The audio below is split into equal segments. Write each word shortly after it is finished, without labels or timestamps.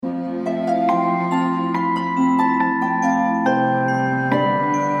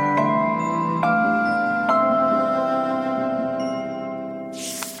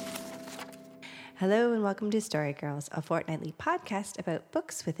to Story Girls, a fortnightly podcast about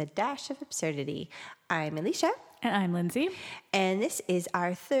books with a dash of absurdity. I'm Alicia. And I'm Lindsay. And this is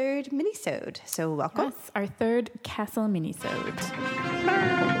our third mini-sode. So welcome. Yes, our third Castle mini-sode.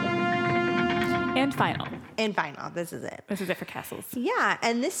 And final. And final. This is it. This is it for castles. Yeah,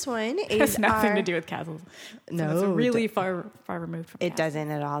 and this one is It has nothing to do with castles. No. It's really far removed from It castles.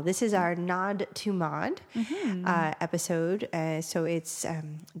 doesn't at all. This is our Nod to Maud episode. So it's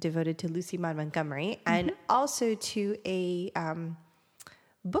devoted to Lucy Maud Montgomery and also to a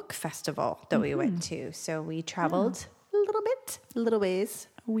book festival that we went to. So we traveled a little ways.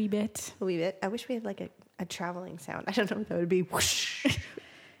 A wee bit. I wish we had like a traveling sound. I don't know what that would be. Whoosh.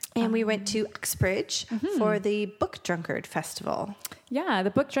 And we went to Uxbridge for the Book Drunkard Festival. Yeah, the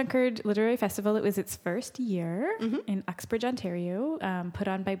Book Drunkard Literary Festival. It was its first year in Uxbridge, Ontario, put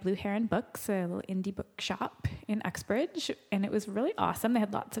on by Blue Heron Books, a little indie book shop in Uxbridge. And it was really awesome. They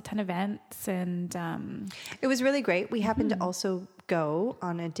had lots of events and... It was really great. We happened to also go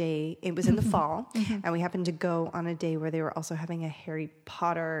on a day, it was in the fall, and we happened to go on a day where they were also having a Harry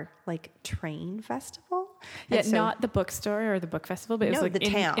Potter train festival. Yeah, And so, not the bookstore or the book festival, but it was No, the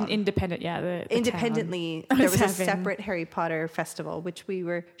town. an independent, the independently, town there was a having- separate Harry Potter festival, which we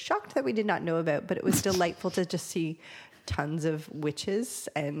were shocked that we did not know about, but it was delightful to just see tons of witches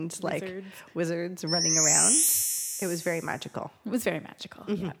and wizards running around. It was very magical. It was very magical.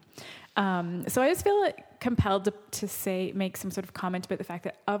 Yeah. So I just feel compelled to make some sort of comment about the fact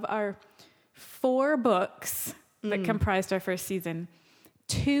that of our 4 books that comprised our first season,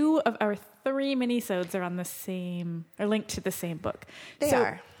 2 of our 3 minisodes are linked to the same book. They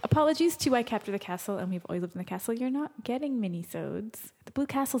are. Apologies to I Capture the Castle and We've Always Lived in the Castle. You're not getting minisodes. The Blue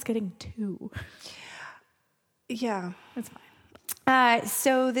Castle's getting 2. Yeah. That's fine.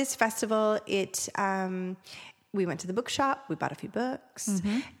 So this festival, we went to the bookshop, we bought a few books,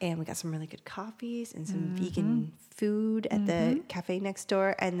 and we got some really good coffees and some vegan food at the cafe next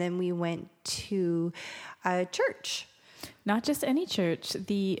door. And then we went to a church. Not just any church,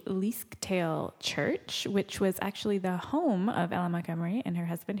 the Leasktail Church, which was actually the home of Ella Montgomery and her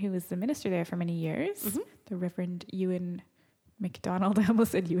husband, who was the minister there for many years, the Reverend Ewan MacDonald. I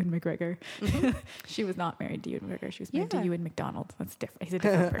almost said Ewan McGregor. She was not married to Ewan McGregor. She was married to Ewan MacDonald. That's different. He's a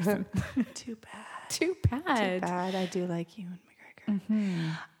different person. Too bad. Too bad. I do like Ewan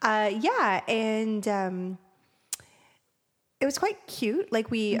McGregor. And it was quite cute.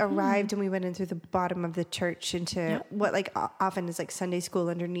 We arrived and we went in through the bottom of the church into what often is Sunday school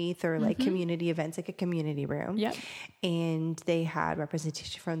underneath or community events, a community room. Yep. And they had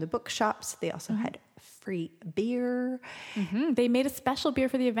representation from the bookshops. They also had free beer. They made a special beer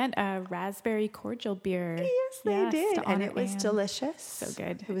for the event, a raspberry cordial beer. Yes, they did. And it was delicious. So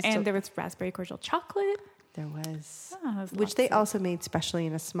good. It was there was raspberry cordial chocolate. There was. Which they also made specially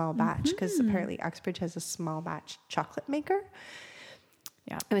in a small batch because apparently Uxbridge has a small batch chocolate maker.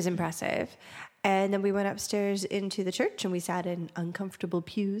 Yeah. It was impressive. And then we went upstairs into the church and we sat in uncomfortable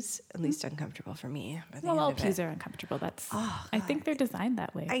pews, at least uncomfortable for me. Well, all pews are uncomfortable. I think they're designed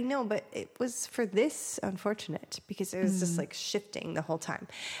that way. I know, but it was for this unfortunate because it was just shifting the whole time.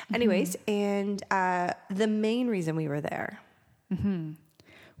 Anyways, and the main reason we were there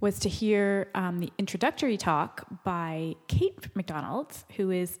was to hear the introductory talk by Kate MacDonald,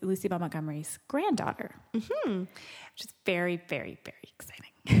 who is Lucy Maud Montgomery's granddaughter, which is very, very, very exciting.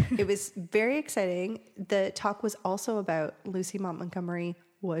 It was very exciting. The talk was also about Lucy Maud Montgomery.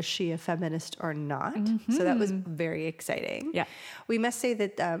 Was she a feminist or not? So that was very exciting. Yeah. We must say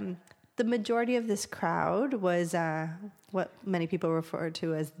that the majority of this crowd was what many people refer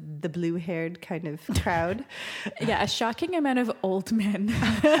to as the blue-haired kind of crowd. Yeah, a shocking amount of old men.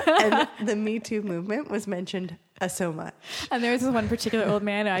 And the Me Too movement was mentioned so much. And there was this one particular old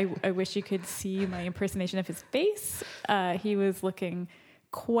man. I wish you could see my impersonation of his face. He was looking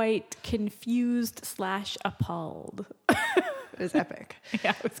quite confused / appalled. It was epic.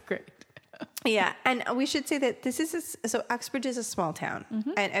 Yeah, it was great. Yeah, and we should say that so Uxbridge is a small town,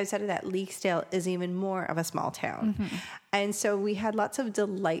 and outside of that, Leasktail is even more of a small town. And so we had lots of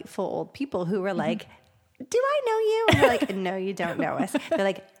delightful old people who were like, do I know you? And we're like, no, you don't know us. They're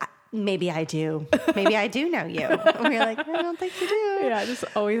like, maybe I do. Maybe I do know you. And we're like, I don't think you do. Yeah, just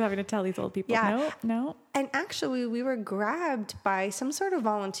always having to tell these old people, no. And actually, we were grabbed by some sort of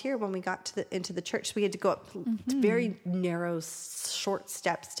volunteer when we got into the church. We had to go up very narrow, short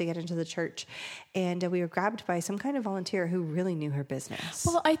steps to get into the church. And we were grabbed by some kind of volunteer who really knew her business.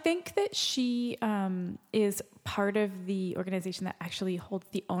 Well, I think that she is part of the organization that actually holds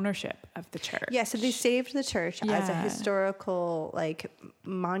the ownership of the church. Yeah, so they saved the church as a historical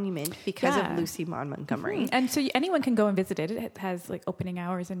monument because of Lucy Maud Montgomery. And so anyone can go and visit it. It has opening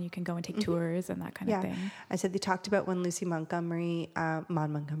hours and you can go and take tours and that kind of thing. I said they talked about when Lucy Montgomery, Maud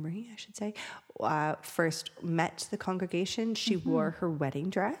Montgomery, I should say, first met the congregation. She wore her wedding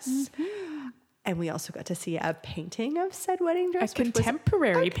dress. And we also got to see a painting of said wedding dress. A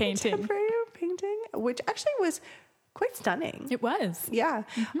contemporary painting. Which actually was quite stunning. It was. Yeah.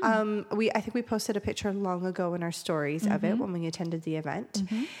 I think we posted a picture long ago in our stories of it when we attended the event.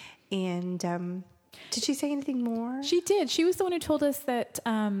 And did she say anything more? She did. She was the one who told us that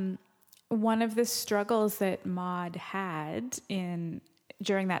one of the struggles that Maud had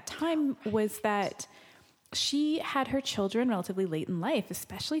during that time was that she had her children relatively late in life,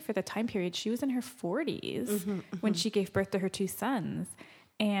 especially for the time period. She was in her 40s when she gave birth to her 2 sons.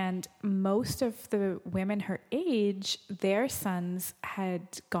 And most of the women her age, their sons had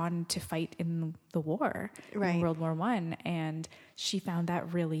gone to fight in the war, in World War I. And she found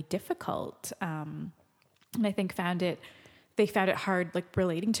that really difficult. And I think they found it hard, like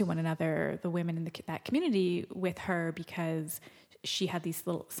relating to one another, the women in that community with her, because she had these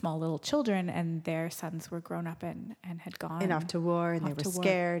small little children, and their sons were grown up and had gone and off to war, and they were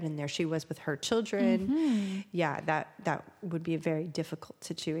scared, and there she was with her children. Yeah, that would be a very difficult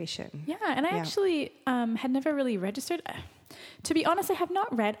situation. Yeah, and I actually had never really registered. To be honest, I have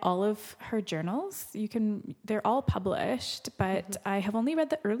not read all of her journals. They're all published, but I have only read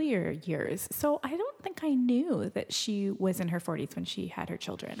the earlier years. So I don't think I knew that she was in her 40s when she had her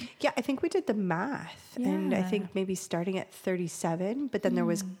children. Yeah, I think we did the math, and I think maybe starting at 37, but then there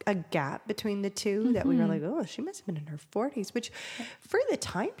was a gap between the two that we were like, oh, she must have been in her 40s, which for the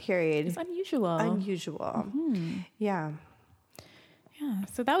time period is unusual. Yeah. Yeah,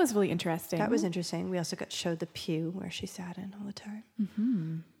 so that was really interesting. That was interesting. We also got showed the pew where she sat in all the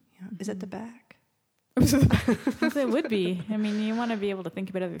time. Yeah. Is it the back? It would be. I mean, you want to be able to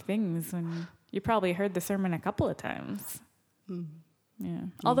think about other things, and you probably heard the sermon a couple of times. Yeah.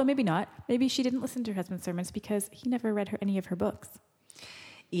 Although maybe not. Maybe she didn't listen to her husband's sermons because he never read any of her books.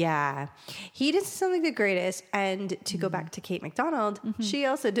 Yeah, he didn't sound like the greatest. And to go back to Kate McDonald, she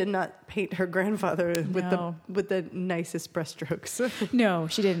also did not paint her grandfather with the nicest brushstrokes. No,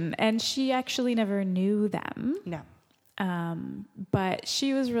 she didn't, and she actually never knew them. No, but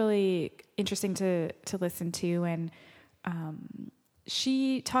she was really interesting to listen to, and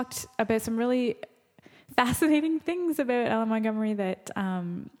she talked about some really fascinating things about Ellen Montgomery that,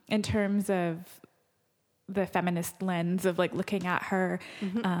 in terms of the feminist lens of like looking at her,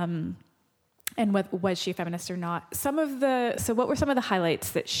 and was she a feminist or not? So what were some of the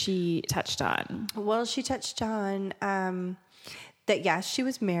highlights that she touched on? Well, she touched on that yes, she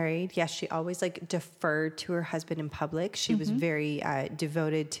was married. Yes, she always like deferred to her husband in public. She was very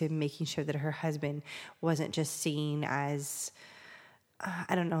devoted to making sure that her husband wasn't just seen as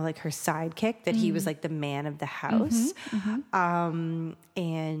I don't know, like her sidekick, that he was like the man of the house.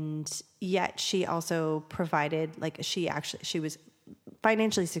 And yet she also provided, like she was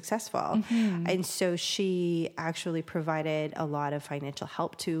financially successful. And so she actually provided a lot of financial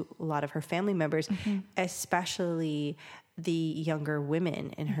help to a lot of her family members, especially the younger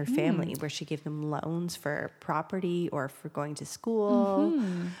women in her family, where she gave them loans for property or for going to school.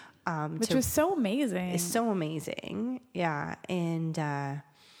 Which was so amazing. It's so amazing. Yeah. And I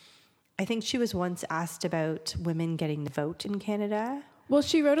think she was once asked about women getting the vote in Canada. Well,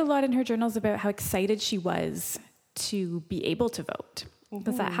 she wrote a lot in her journals about how excited she was to be able to vote,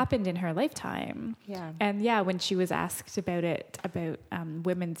 because that happened in her lifetime. Yeah. And when she was asked about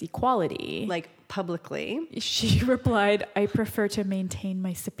women's equality, like publicly, she replied, "I prefer to maintain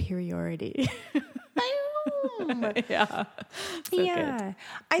my superiority." Yeah. Good.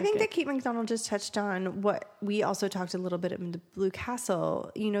 I think that Kate McDonald just touched on what we also talked a little bit in the Blue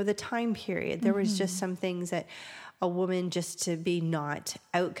Castle, the time period. There was just some things that a woman, just to be not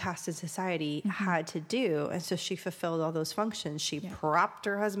outcast in society, had to do. And so she fulfilled all those functions. She propped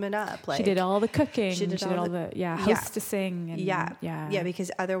her husband up. Like, she did all the cooking. She did all the hostessing. And,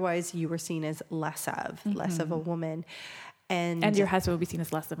 because otherwise you were seen as less of a woman. And your husband would be seen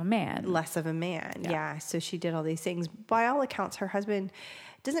as less of a man. Yeah. So she did all these things. By all accounts, her husband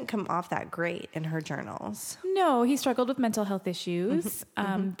doesn't come off that great in her journals. No, he struggled with mental health issues.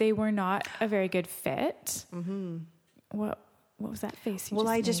 They were not a very good fit. What was that face?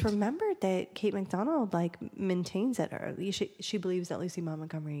 I just remembered that Kate McDonald maintains that she believes that Lucy Maud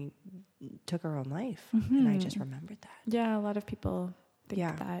Montgomery took her own life, and I just remembered that. Yeah, a lot of people.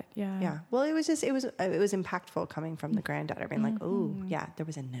 That. Yeah. Well, it was impactful coming from the granddaughter, being like, "Oh, yeah, there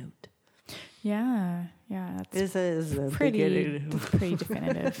was a note." Yeah. This is pretty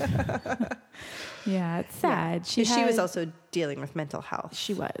definitive. Yeah, it's sad. Yeah. She was also dealing with mental health.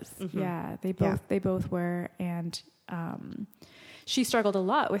 She was. Yeah, they both were, and she struggled a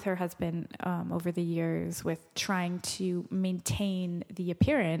lot with her husband over the years with trying to maintain the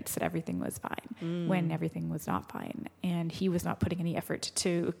appearance that everything was fine when everything was not fine. And he was not putting any effort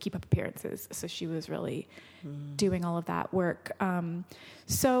to keep up appearances. So she was really doing all of that work.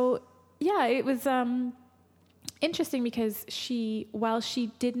 So yeah, it was interesting because while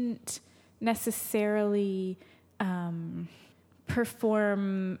she didn't necessarily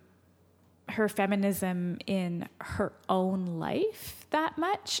perform her feminism in her own life that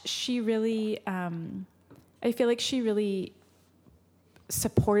much, she really, I feel like she really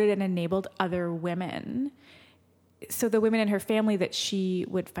supported and enabled other women. So the women in her family that she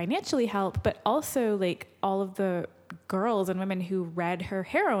would financially help, but also like all of the girls and women who read her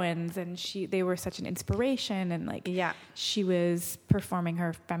heroines, and they were such an inspiration, and like, she was performing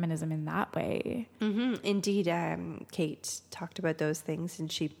her feminism in that way. Mm-hmm. Indeed. Kate talked about those things,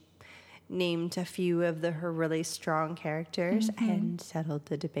 and she named a few of her really strong characters and settled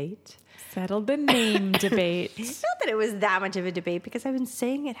the debate. Settled the name debate. Not that it was that much of a debate, because I've been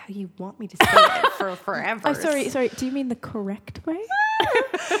saying it how you want me to say it for forever. Oh, sorry. Do you mean the correct way?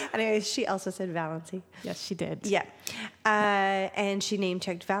 Anyway, she also said Valency. Yes, she did. Yeah. And she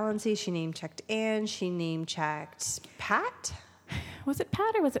name-checked Valency. She name-checked Anne. She name-checked Pat. Was it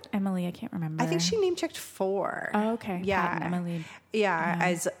Pat or was it Emily? I can't remember. I think she name-checked 4. Oh, okay. Yeah. Pat and Emily. Yeah,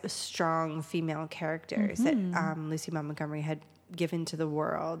 as strong female characters that Lucy Maud Montgomery had given to the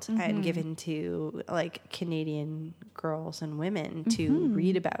world and given to like Canadian girls and women to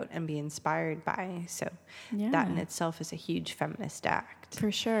read about and be inspired by. So that in itself is a huge feminist act.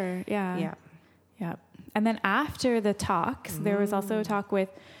 For sure. Yeah. Yeah. Yeah. And then after the talks, there was also a talk with,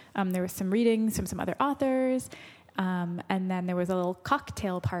 there was some readings from some other authors. And then there was a little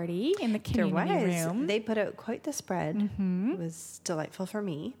cocktail party in the community room. They put out quite the spread. It was delightful for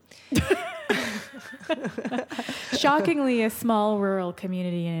me. Shockingly, a small rural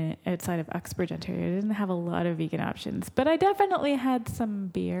community outside of Uxbridge, Ontario, didn't have a lot of vegan options, but I definitely had some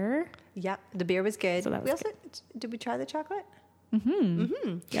beer. Yeah, the beer was good. So that was good. Did we try the chocolate?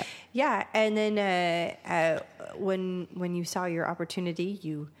 Yeah. Yeah, and then when you saw your opportunity,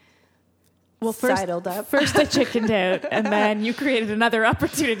 you sidled up. First I chickened out, and then you created another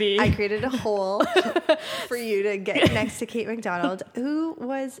opportunity. I created a hole for you to get next to Kate McDonald, who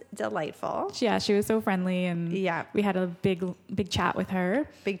was delightful. Yeah, she was so friendly, and we had a big chat with her.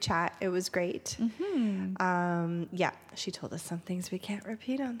 Big chat. It was great. She told us some things we can't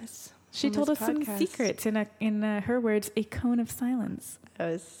repeat on this. She told us some secrets in her words, a cone of silence. It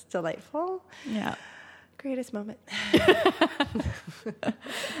was delightful. Yeah. Greatest moment.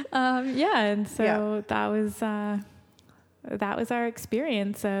 And so that was our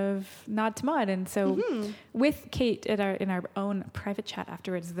experience of Nod to Mod. And so with Kate in our own private chat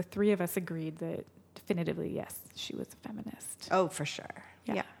afterwards, the three of us agreed that definitively, yes, she was a feminist. Oh, for sure.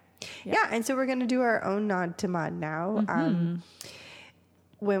 Yeah. And so we're going to do our own Nod to Mod now.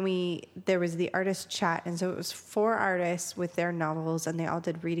 There was the artist chat, and so it was 4 artists with their novels, and they all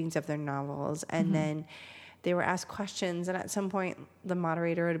did readings of their novels, and then they were asked questions, and at some point the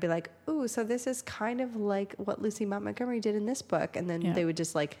moderator would be like, ooh, so this is kind of like what Lucy Maud Montgomery did in this book, and then they would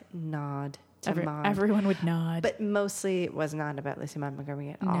just like nod to Maud. Everyone would nod. But mostly it was not about Lucy Maud Montgomery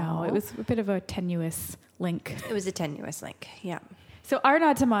at all. No, it was a bit of a tenuous link. It was a tenuous link, yeah. So our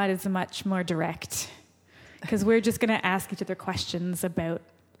Nod to Maud is much more direct, because we're just going to ask each other questions about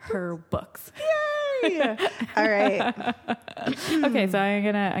her books. Yay! All right. Okay, so I'm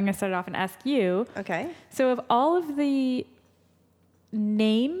gonna start off and ask you. Okay. So of all of the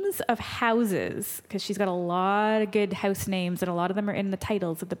names of houses, because she's got a lot of good house names, and a lot of them are in the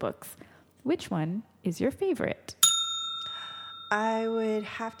titles of the books, which one is your favorite? I would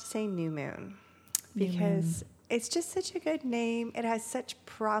have to say New Moon, because it's just such a good name. It has such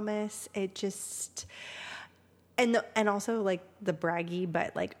promise. It just... And also like the braggy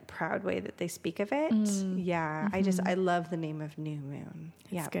but like proud way that they speak of it. Yeah. I love the name of New Moon.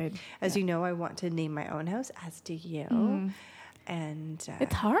 It's good. As you know, I want to name my own house, as do you. And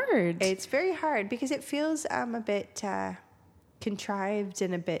it's hard. It's very hard because it feels a bit contrived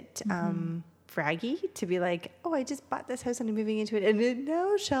and a bit braggy to be like, oh, I just bought this house and I'm moving into it, and it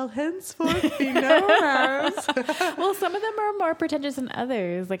now shall henceforth be known as. Well, some of them are more pretentious than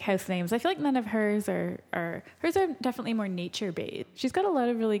others, like house names. I feel like none of hers are definitely more nature based. She's got a lot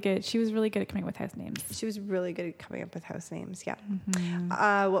of she was really good at coming up with house names. She was really good at coming up with house names. Yeah.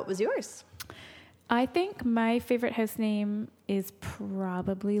 What was yours? I think my favorite house name is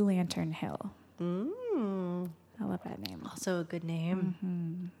probably Lantern Hill. I love that name. Also a good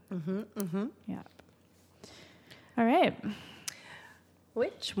name. Yeah. All right.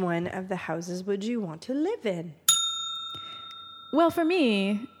 Which one of the houses would you want to live in? Well, for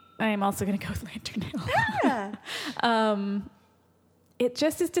me, I am also going to go with Lantern Hill. Yeah. It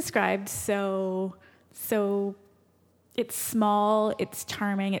just is described so it's small, it's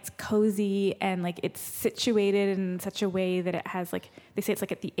charming, it's cozy, and like it's situated in such a way that it has like, they say it's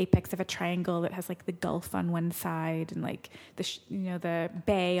like at the apex of a triangle that has like the Gulf on one side and like the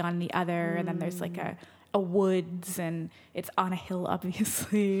bay on the other, and then there's like a woods, and it's on a hill,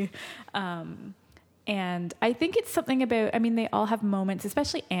 obviously. And I think it's something about, I mean, they all have moments,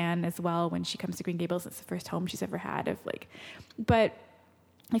 especially Anne as well, when she comes to Green Gables. It's the first home she's ever had of like, but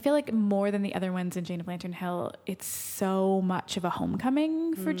I feel like more than the other ones in Jane of Lantern Hill, it's so much of a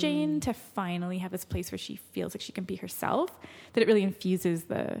homecoming for Jane to finally have this place where she feels like she can be herself, that it really infuses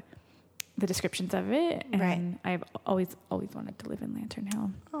the descriptions of it. And Right. I've always wanted to live in Lantern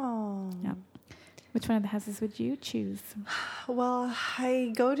Hill. Oh. Yeah. Which one of the houses would you choose? Well,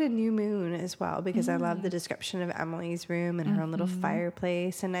 I go to New Moon as well because I love the description of Emily's room and her own little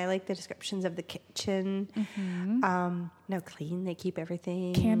fireplace, and I like the descriptions of the kitchen. No, clean. They keep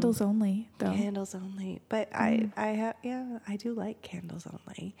everything. Candles only, though. Candles only. But I do like candles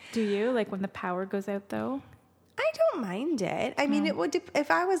only. Do you? Like when the power goes out, though? I don't mind it. I mean, it would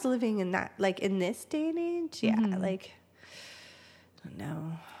if I was living in that, like in this day and age. Yeah, like.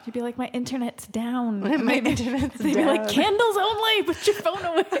 No. You'd be like, my internet's down. My internet's They'd down. be like, candles only, put your phone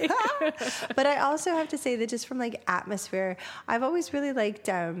away. But I also have to say that just from like atmosphere, I've always really liked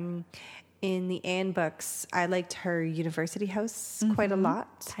in the Anne books, I liked her university house quite a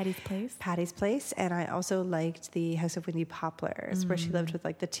lot. Patty's Place. And I also liked the House of Windy Poplars, where she lived with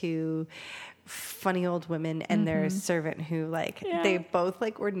like the two funny old women and their servant who like they both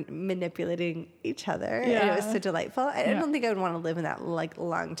like were manipulating each other, and it was so delightful. I don't think I would want to live in that like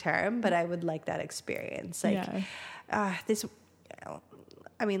long term, but I would like that experience. Like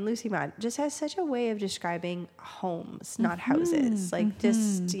I mean, Lucy Maud just has such a way of describing homes, not houses. Like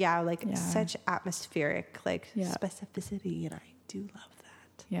such atmospheric like specificity, and I do love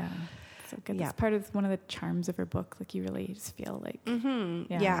that. Yeah. So good. That's part of one of the charms of her book. Like you really just feel like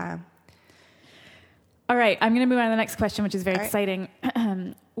Yeah. All right, I'm going to move on to the next question, which is very exciting.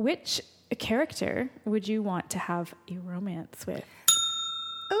 Which character would you want to have a romance with?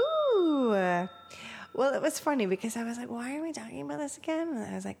 Ooh. Well, it was funny because I was like, why are we talking about this again?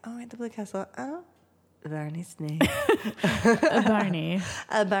 And I was like, oh, at the Blue Castle. Oh, Barney's name. Barney.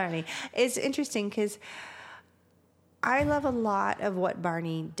 Barney. It's interesting because I love a lot of what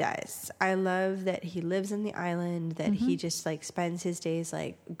Barney does. I love that he lives in the island, that he just like spends his days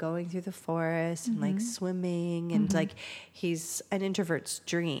like going through the forest and like swimming, and like he's an introvert's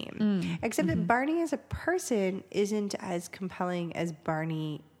dream. Except that Barney as a person isn't as compelling as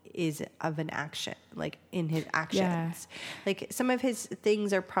Barney is of an action, like in his actions. Like some of his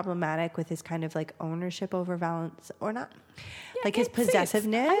things are problematic with his kind of like ownership over Valence, or not. Like his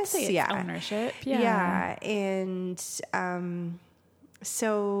possessiveness. I'd say it's ownership. Yeah. And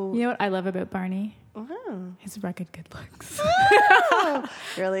so... You know what I love about Barney? Wow. His rugged good looks.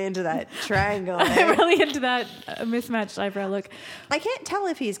 Really into that triangle. I'm really into that mismatched eyebrow look. I can't tell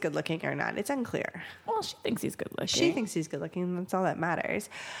if he's good looking or not. It's unclear. Well, she thinks he's good looking. She thinks he's good looking. That's all that matters.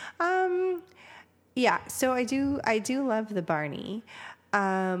 Yeah. So I do love the Barney.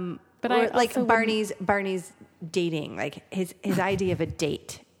 But I like Barney's dating, like his idea of a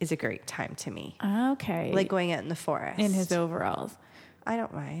date is a great time to me. Okay. Like going out in the forest. In his overalls. I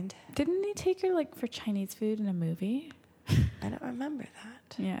don't mind. Didn't he take her like for Chinese food in a movie? I don't remember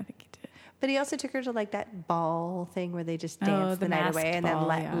that. Yeah, I think he did. But he also took her to like that ball thing where they just danced the night away and ball,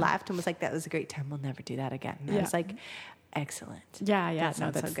 then left and was like, that was a great time. We'll never do that again. And I was like, excellent. Yeah. That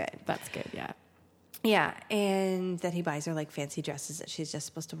sounds so good. That's good. Yeah. Yeah. And that he buys her like fancy dresses that she's just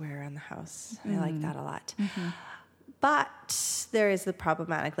supposed to wear around the house. I like that a lot. But there is the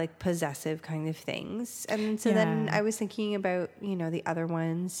problematic, like possessive kind of things. And so then I was thinking about, you know, the other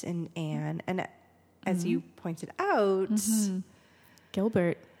ones in Anne. And as you pointed out,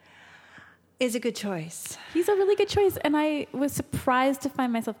 Gilbert is a good choice. He's a really good choice. And I was surprised to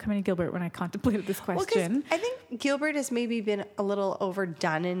find myself coming to Gilbert when I contemplated this question. Well, I think Gilbert has maybe been a little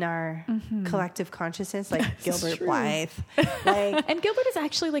overdone in our collective consciousness, like Gilbert Blythe. And Gilbert is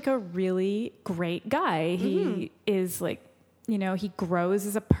actually like a really great guy. He is like, you know, he grows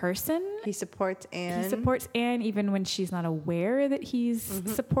as a person. He supports Anne. He supports Anne even when she's not aware that he's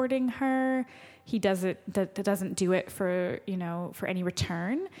supporting her. He doesn't do it for, you know, for any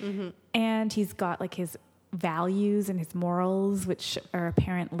return. And he's got like his values and his morals, which are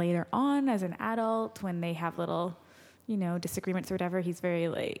apparent later on as an adult when they have little, you know, disagreements or whatever. He's very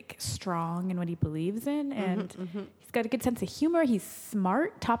like strong in what he believes in. And he's got a good sense of humor. He's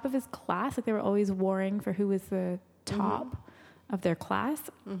smart, top of his class. Like they were always warring for who was the top. of their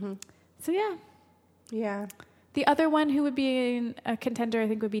class. So yeah. Yeah. The other one who would be a contender, I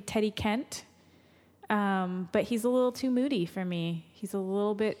think, would be Teddy Kent. But he's a little too moody for me. He's a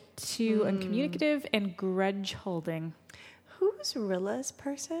little bit too uncommunicative and grudge holding. Who's Rilla's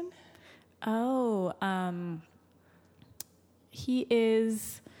person? Oh, he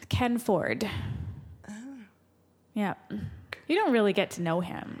is Ken Ford. Oh. Yeah. You don't really get to know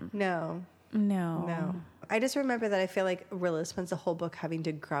him. No. I just remember that I feel like Rilla spends the whole book having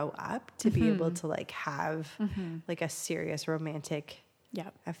to grow up to be able to like have like a serious romantic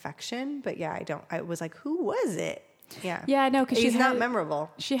affection. But yeah, I was like, who was it? Yeah. Yeah, no, because he's not memorable.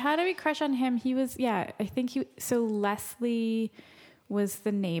 She had a big crush on him. He was, I think so Leslie was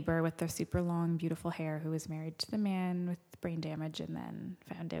the neighbor with the super long, beautiful hair who was married to the man with brain damage and then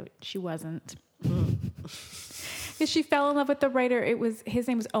found out she wasn't. Because she fell in love with the writer. His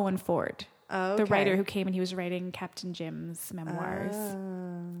name was Owen Ford. Oh, okay. The writer who came and he was writing Captain Jim's memoirs.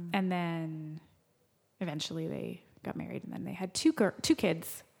 And then eventually they got married and then they had two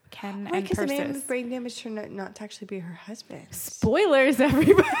kids, Ken and Persis. The man with brain damage turned out not to actually be her husband. Spoilers,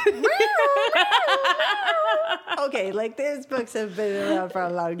 everybody. Okay, like these books have been around for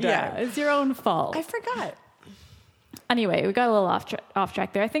a long time. Yeah, it's your own fault. I forgot. Anyway, we got a little off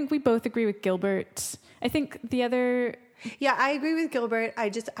track there. I think we both agree with Gilbert. I think the other... Yeah, I agree with Gilbert.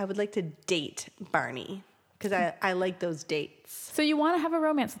 I would like to date Barney because I like those dates. So you want to have a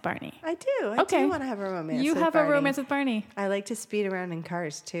romance with Barney? I do. I do want to have a romance You with have Barney. a romance with Barney. I like to speed around in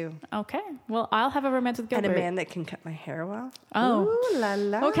cars too. Okay. Well, I'll have a romance with Gilbert. And a man that can cut my hair well. Oh. Ooh, la,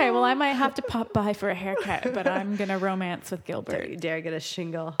 la. Okay, well, I might have to pop by for a haircut, but I'm going to romance with Gilbert. Don't you dare get a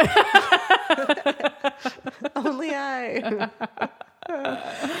shingle. Only I.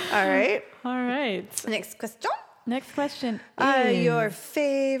 All right. Next question. Next question is... your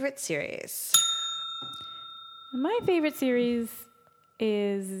favorite series? My favorite series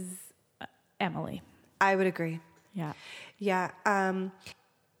is Emily. I would agree. Yeah. Yeah.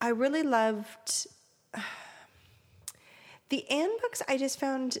 I really loved... the Anne books, I just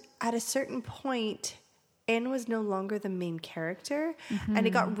found at a certain point... Anne was no longer the main character, and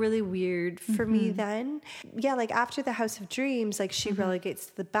it got really weird for me then. Yeah, like after the House of Dreams, like she relegates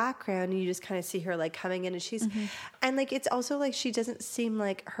to the background, and you just kind of see her like coming in, and she's, and like it's also like she doesn't seem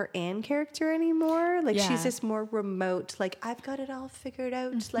like her Anne character anymore. Like she's just more remote. Like I've got it all figured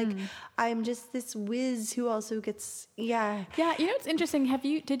out. Like I'm just this whiz who also gets yeah. You know what's interesting?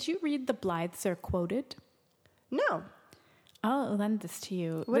 Did you read The Blythes Are Quoted? No. I'll lend this to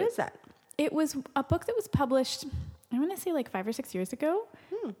you. What is that? It was a book that was published, I want to say like 5 or 6 years ago.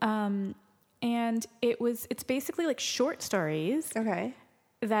 And it's basically like short stories. Okay.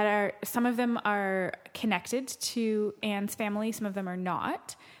 That some of them are connected to Anne's family. Some of them are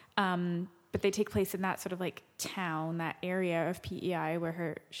not. But they take place in that sort of like town, that area of PEI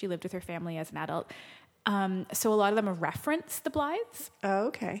where she lived with her family as an adult. So a lot of them reference the Blythes. Oh,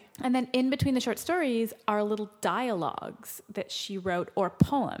 okay. And then in between the short stories are little dialogues that she wrote or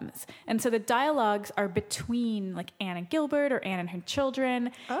poems. And so the dialogues are between like Anne and Gilbert or Anne and her children.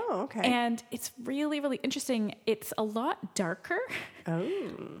 Oh, okay. And it's really, really interesting. It's a lot darker. Oh.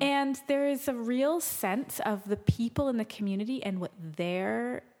 And there is a real sense of the people in the community and what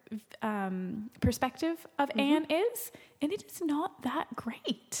their perspective of Anne is. And it is not that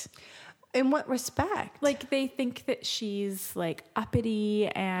great. In what respect? Like they think that she's like uppity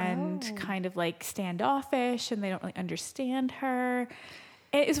and kind of like standoffish and they don't really understand her.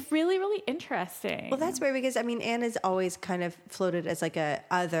 It is really, really interesting. Well, that's weird because I mean, Anne is always kind of floated as like a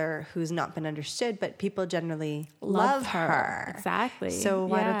other who's not been understood, but people generally love her. Exactly. So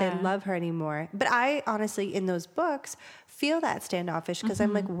why don't they love her anymore? But I honestly, in those books, feel that standoffish because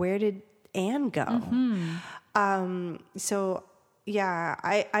I'm like, where did Anne go? So yeah,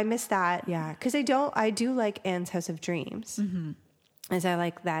 I miss that. Yeah, because I do like Anne's House of Dreams, as I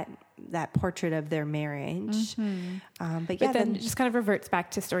like that portrait of their marriage. But then it just kind of reverts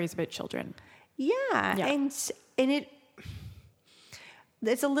back to stories about children. Yeah. And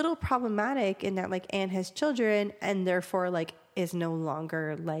it's a little problematic in that like Anne has children and therefore like is no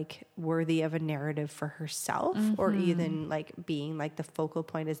longer like worthy of a narrative for herself or even like being like the focal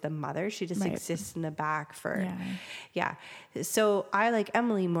point as the mother. She just exists in the back for, So I like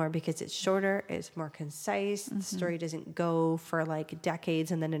Emily more because it's shorter, it's more concise. The story doesn't go for like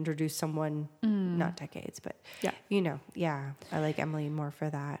decades and then introduce someone, not decades, but I like Emily more for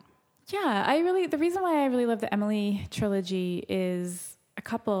that. Yeah. The reason why I really love the Emily trilogy is a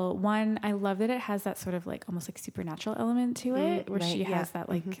couple. One, I love that it has that sort of like almost like supernatural element to it, where she has that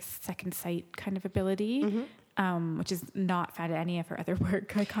like second sight kind of ability, which is not found in any of her other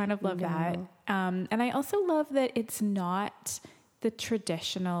work. I kind of love that. And I also love that it's not the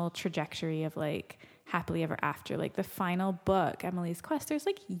traditional trajectory of like happily ever after. Like the final book, Emily's Quest, there's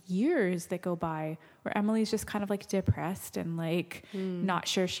like years that go by where Emily's just kind of like depressed and like not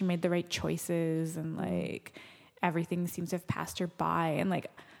sure she made the right choices, and like everything seems to have passed her by. And like,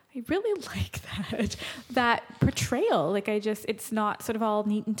 I really like that portrayal. Like it's not sort of all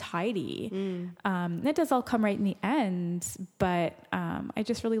neat and tidy. It does all come right in the end, but I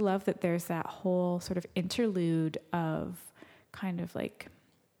just really love that there's that whole sort of interlude of kind of like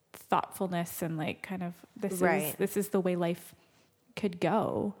thoughtfulness and like kind of this is the way life could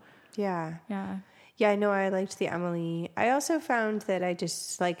go. Yeah. Yeah. Yeah, I know I liked the Emily. I also found that I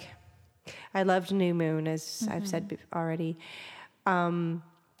just like, I loved New Moon, as I've said already.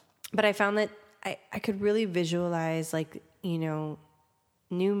 But I found that I could really visualize like, you know,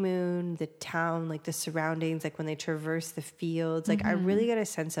 New Moon, the town, like the surroundings, like when they traverse the fields, like I really get a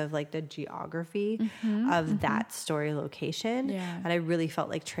sense of like the geography of that story location. Yeah. And I really felt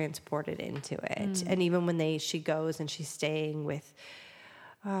like transported into it. And even when she goes and she's staying with,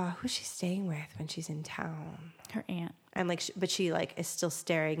 who's she staying with when she's in town? Her aunt. And like, but she like is still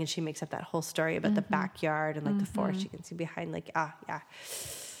staring, and she makes up that whole story about the backyard and like the forest you can see behind, like, yeah.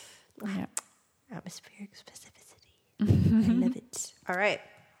 Atmospheric specificity. I love it. All right.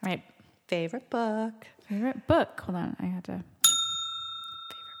 Right. Favorite book. Favorite book. Hold on. I had to.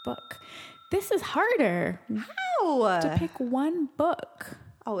 Favorite book. This is harder. How? To pick one book.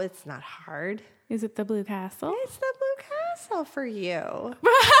 Oh, it's not hard. Is it The Blue Castle? It's The Blue Castle for you.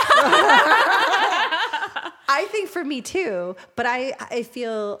 I think for me too, but I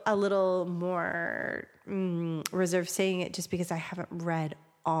feel a little more reserved saying it just because I haven't read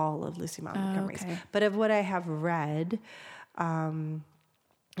all of Lucy Maud Montgomery's. Okay. But of what I have read, I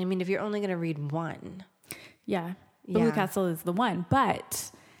mean, if you're only going to read one. Yeah. The Blue Castle is the one.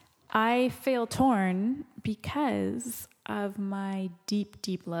 But I feel torn because of my deep,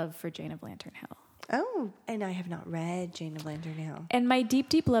 deep love for Jane of Lantern Hill. Oh, and I have not read Jane of Lantern Hill. And my deep,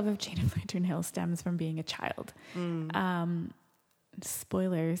 deep love of Jane of Lantern Hill stems from being a child.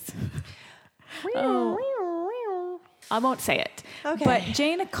 Spoilers. I won't say it. Okay. But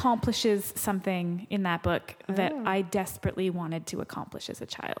Jane accomplishes something in that book that I desperately wanted to accomplish as a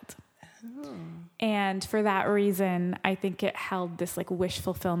child. Oh. And for that reason, I think it held this like wish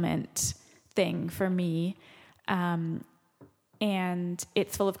fulfillment thing for me. And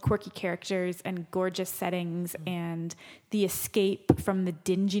it's full of quirky characters and gorgeous settings and the escape from the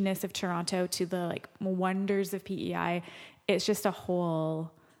dinginess of Toronto to the like wonders of PEI. It's just it's a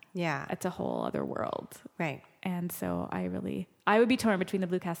whole other world. Right. And so I would be torn between The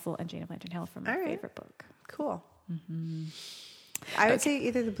Blue Castle and Jane of Lantern Hill for my favorite book. Cool. I would say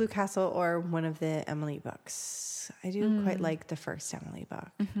either The Blue Castle or one of the Emily books. I do quite like the first Emily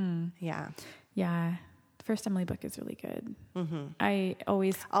book. Yeah. Yeah. The first Emily book is really good. I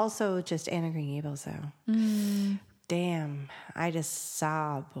always... Also just Anna Green Gables, though. Damn. I just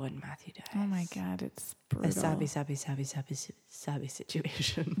sob when Matthew dies. Oh my God, it's brutal. A sobby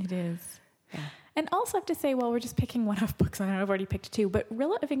situation. It is. Yeah. And also I have to say, well, we're just picking one of books. I know I've already picked two, but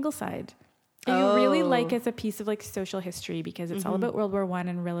Rilla of Ingleside. I really like as a piece of like social history because it's all about World War I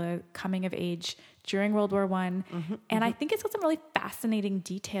and Rilla coming of age during World War I. And I think it's got some really fascinating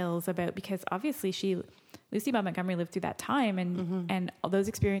details about, because obviously Lucy Maud Montgomery lived through that time, and all those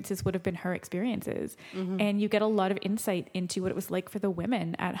experiences would have been her experiences. And you get a lot of insight into what it was like for the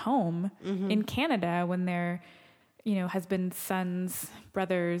women at home in Canada when their, husbands, sons,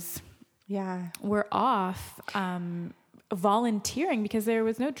 brothers were off, volunteering because there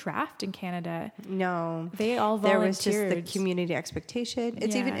was no draft in Canada. No. They all volunteered. There was just the community expectation.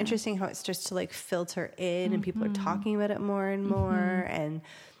 It's even interesting how it starts to like filter in and people are talking about it more and more and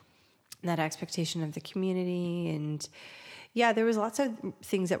that expectation of the community. And there was lots of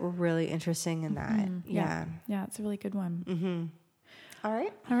things that were really interesting in that. Yeah, it's a really good one. All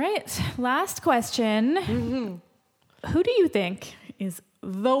right. Last question. Who do you think is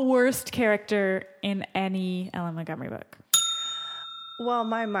the worst character in any Ellen Montgomery book? Well,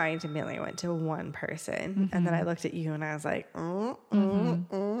 my mind immediately went to one person, and then I looked at you and I was like,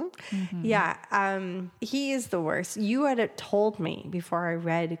 yeah, he is the worst. You had told me before I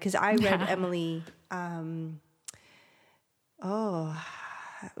read, because I read Emily, it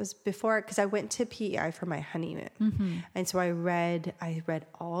was before, because I went to PEI for my honeymoon. And so I read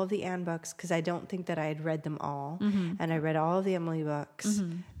all of the Anne books, because I don't think that I had read them all. And I read all of the Emily books,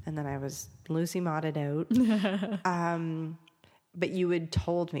 and then I was Lucy Mauded out. But you had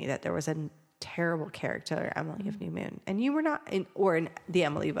told me that there was a terrible character, Emily of New Moon. And you were not, in the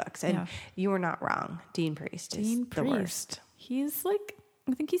Emily books, and you were not wrong. Dean Priest is the worst. He's like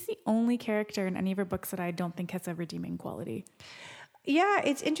I think he's the only character in any of her books that I don't think has a redeeming quality. Yeah,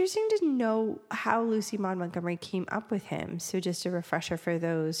 it's interesting to know how Lucy Maud Montgomery came up with him. So just a refresher for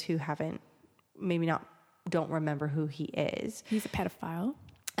those who don't remember who he is. He's a pedophile.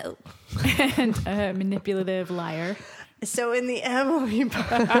 Oh. And a manipulative liar. So in the Emily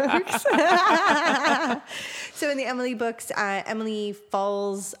books, Emily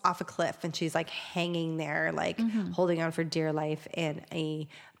falls off a cliff and she's like hanging there, like holding on for dear life. And a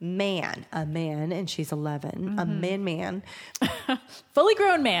man, and she's 11, a man, fully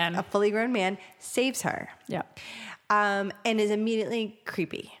grown man, a fully grown man saves her. Yeah. And is immediately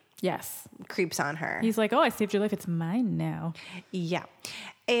creepy. Yes. Creeps on her. He's like, oh, I saved your life. It's mine now. Yeah.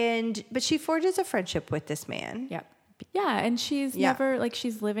 But she forges a friendship with this man. Yeah. Yeah. And she's never, like,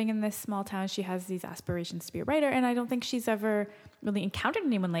 she's living in this small town. She has these aspirations to be a writer. And I don't think she's ever really encountered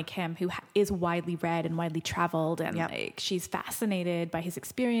anyone like him who is widely read and widely traveled. And like, she's fascinated by his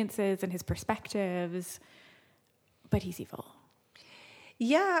experiences and his perspectives. But he's evil.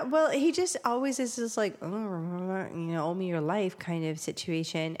 Yeah, well, he just always is this like, owe me your life kind of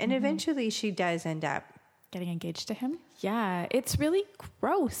situation. And eventually she does end up getting engaged to him. Yeah, it's really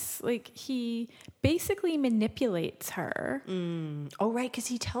gross. Like, he basically manipulates her. Oh, right, because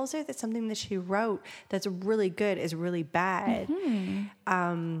he tells her that something that she wrote that's really good is really bad.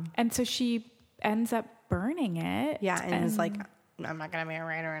 And so she ends up burning it. Yeah, and is like, I'm not going to be a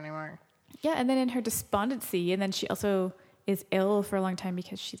writer anymore. Yeah, and then in her despondency, and then she also is ill for a long time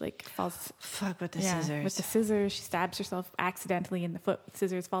because she like falls with the scissors. With the scissors, she stabs herself accidentally in the foot with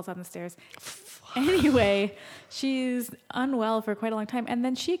scissors, falls down the stairs. Anyway, she's unwell for quite a long time, and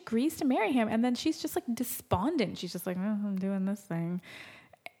then she agrees to marry him, and then she's just like despondent. She's just like, I'm doing this thing,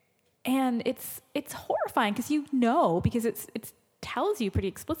 and it's horrifying because it tells you pretty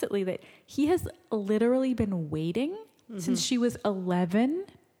explicitly that he has literally been waiting since she was 11.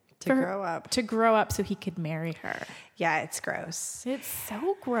 To grow up so he could marry her. Yeah, it's gross. It's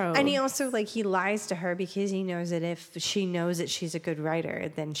so gross. And he also, like, he lies to her because he knows that if she knows that she's a good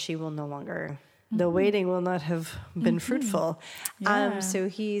writer, then she will no longer, the waiting will not have been fruitful. Yeah. So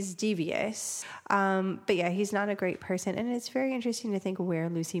he's devious. But yeah, he's not a great person. And it's very interesting to think where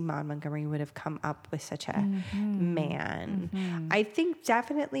Lucy Maud Montgomery would have come up with such a man. I think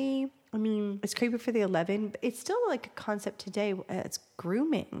definitely... I mean, it's creepy for the 11, but it's still like a concept today. It's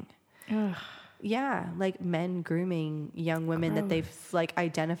grooming. Ugh. Yeah, like men grooming young women that they've like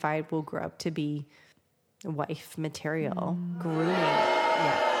identified will grow up to be wife material. Grooming.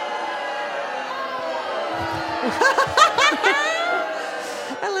 Yeah.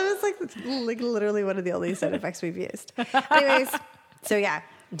 I love it's like literally one of the only sound effects we've used. Anyways, so yeah,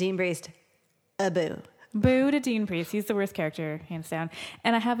 Dean Priest, a boo. Boo to Dean Priest. He's the worst character, hands down.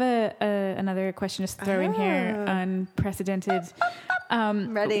 And I have another question just to throw in here, unprecedented.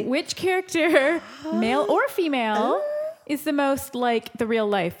 Ready? Which character, male or female, is the most like the real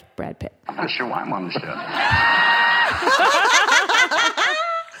life Brad Pitt? I'm not sure why I'm on the show.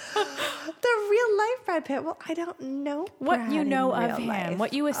 The real life Brad Pitt? Well, I don't know what you know of him, life.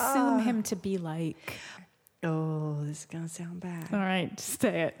 what you assume him to be like. Oh, this is going to sound bad. All right,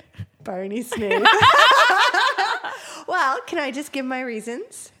 say it. Barney Smith. Well, can I just give my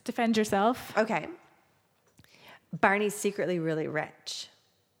reasons? Defend yourself. Okay. Barney's secretly really rich.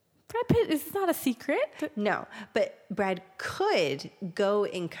 Brad Pitt is not a secret. No, but Brad could go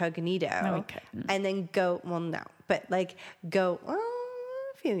incognito. No, he couldn't. And then go, a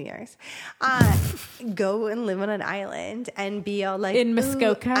few years, go and live on an island and be all like... In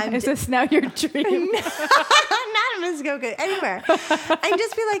Muskoka? Is this now your dream? Not in Muskoka, anywhere. And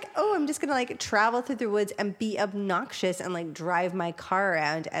just be like, I'm just going to like travel through the woods and be obnoxious and like drive my car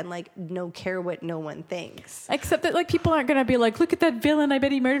around and like no care what no one thinks. Except that like people aren't going to be like, look at that villain, I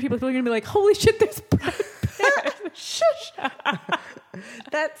bet he murdered people. People are going to be like, holy shit, there's Brad Pitt. Shush.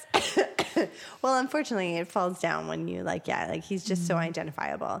 That's well, unfortunately, it falls down when you he's just so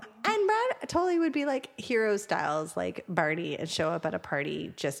identifiable. And Brad totally would be like hero styles, like Barney, and show up at a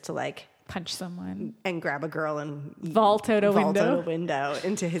party just to like punch someone and grab a girl and vault out a window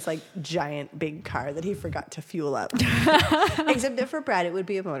into his like giant big car that he forgot to fuel up. Except that for Brad, it would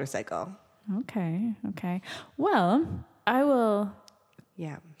be a motorcycle. Okay. Well, I will.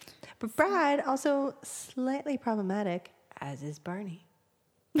 Yeah. But Brad, also slightly problematic, as is Barney.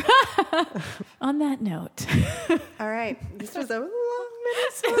 On that note. All right. This was a long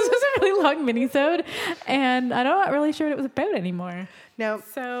minisode. This was a really long minisode, and I'm not really sure what it was about anymore. No.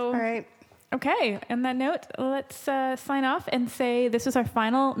 So, all right. Okay. On that note, let's sign off and say this was our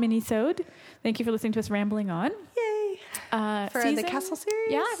final minisode. Thank you for listening to us rambling on. Yay. For the Castle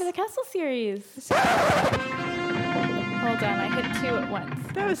series? Yeah, for the Castle series. Hold on, I hit 2 at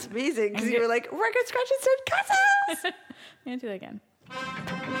once. That was amazing because you were like, record scratches and cousins. I'm going to do that again.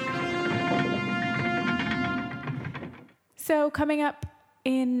 So coming up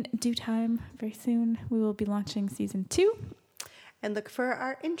in due time, very soon, we will be launching season 2. And look for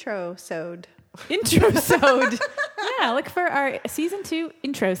our intro-sode. Intro-sode. Yeah, look for our season 2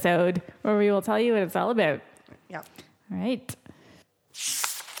 intro-sode, where we will tell you what it's all about. Yep. All right.